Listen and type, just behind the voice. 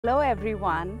Hello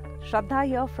everyone, Shraddha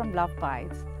here from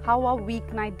LoveBites. How are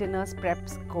weeknight dinners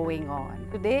preps going on?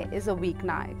 Today is a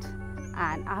weeknight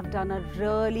and I've done a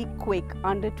really quick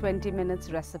under 20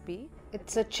 minutes recipe.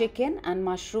 It's a chicken and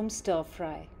mushroom stir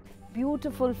fry.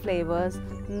 Beautiful flavors,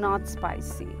 not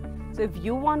spicy. So if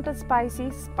you want it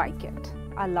spicy, spike it.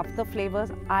 I love the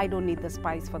flavors. I don't need the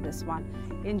spice for this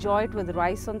one. Enjoy it with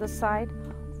rice on the side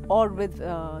or with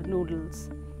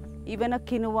noodles. Even a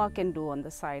quinoa can do on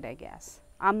the side, I guess.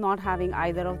 I'm not having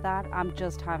either of that. I'm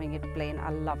just having it plain. I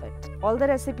love it. All the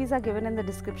recipes are given in the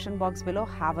description box below.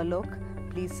 Have a look.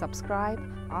 Please subscribe.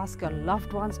 Ask your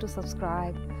loved ones to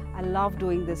subscribe. I love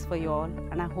doing this for you all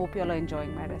and I hope you all are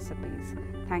enjoying my recipes.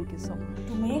 Thank you so much.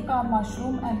 To make our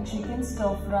mushroom and chicken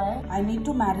stir fry, I need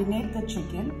to marinate the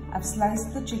chicken. I've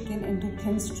sliced the chicken into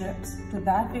thin strips. To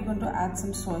that we're going to add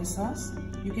some soy sauce.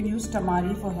 You can use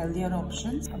tamari for healthier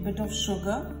options. A bit of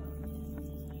sugar,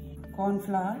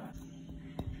 cornflour,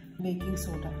 baking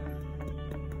soda.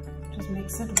 Just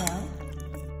mix it well.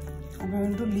 I'm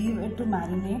going to leave it to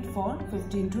marinate for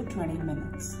 15 to 20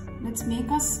 minutes. Let's make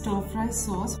a stir fry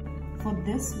sauce. For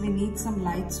this we need some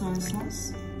light soy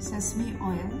sauce, sesame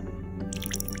oil,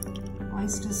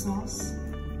 oyster sauce,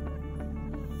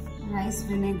 rice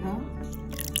vinegar,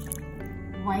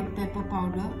 white pepper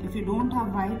powder. If you don't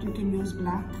have white, you can use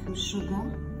black,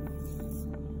 sugar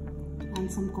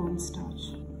and some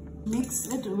cornstarch. Mix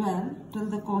it well till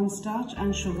the cornstarch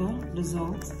and sugar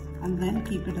dissolves and then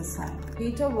keep it aside.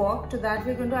 Heat a wok. To that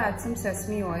we're going to add some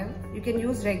sesame oil. You can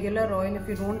use regular oil if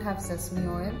you don't have sesame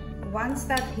oil. Once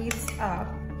that heats up,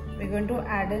 we're going to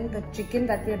add in the chicken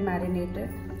that we had marinated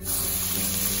and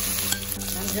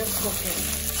just cook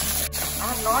it. I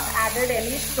have not added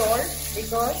any salt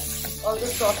because all the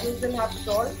sauces will have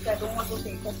salt, so I don't want to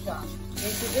take a chance.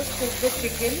 You should just cook the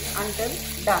chicken until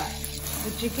done. The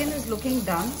chicken is looking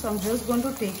done, so I'm just going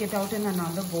to take it out in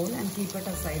another bowl and keep it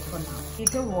aside for now.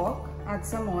 Heat a wok, add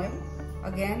some oil.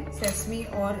 Again, sesame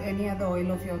or any other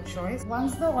oil of your choice.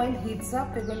 Once the oil heats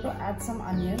up, we're going to add some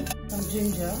onion, some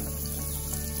ginger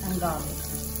and garlic.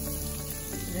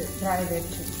 Dry red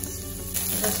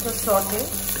chilies. Just a saute.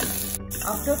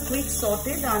 After a quick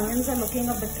saute, the onions are looking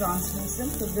a bit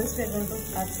translucent. To this, we're going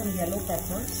to add some yellow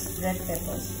peppers, red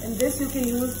peppers. In this, you can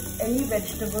use any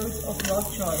vegetables of your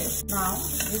choice. Now,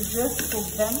 we'll just cook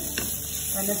them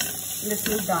when it's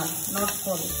little done, not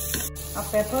full. Our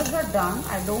peppers are done.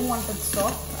 I don't want it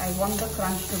soft. I want the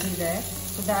crunch to be there.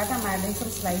 To that, I'm adding some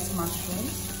sliced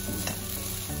mushrooms.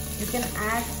 You can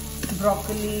add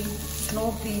broccoli,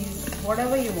 snow peas,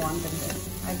 whatever you want in this.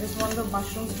 I just want the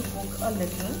mushrooms to cook a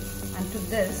little. And to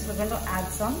this, we're going to add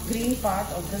some green part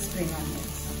of the spring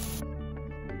onions.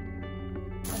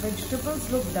 Our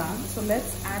vegetables look done, so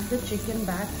let's add the chicken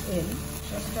back in.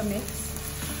 Just a mix.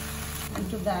 And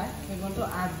to that, we're going to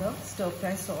add the stir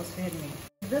fry sauce we had made.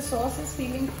 If the sauce is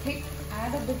feeling thick,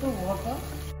 add a bit of water.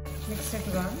 Mix it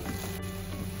well.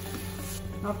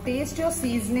 Now taste your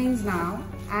seasonings now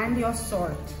and your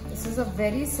salt. This is a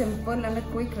very simple and a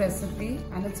quick recipe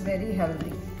and it's very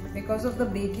healthy. Because of the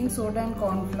baking soda and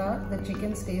corn flour, the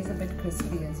chicken stays a bit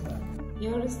crispy as well.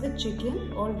 Here is the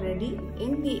chicken all ready.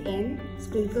 In the end,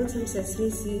 sprinkle some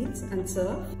sesame seeds and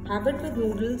serve. Have it with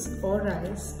noodles or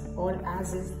rice or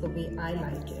as is the way I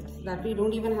like it. That way you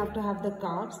don't even have to have the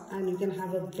carbs and you can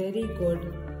have a very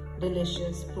good,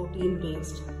 delicious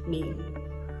protein-based meal.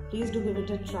 Please do give it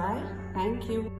a try. Thank you.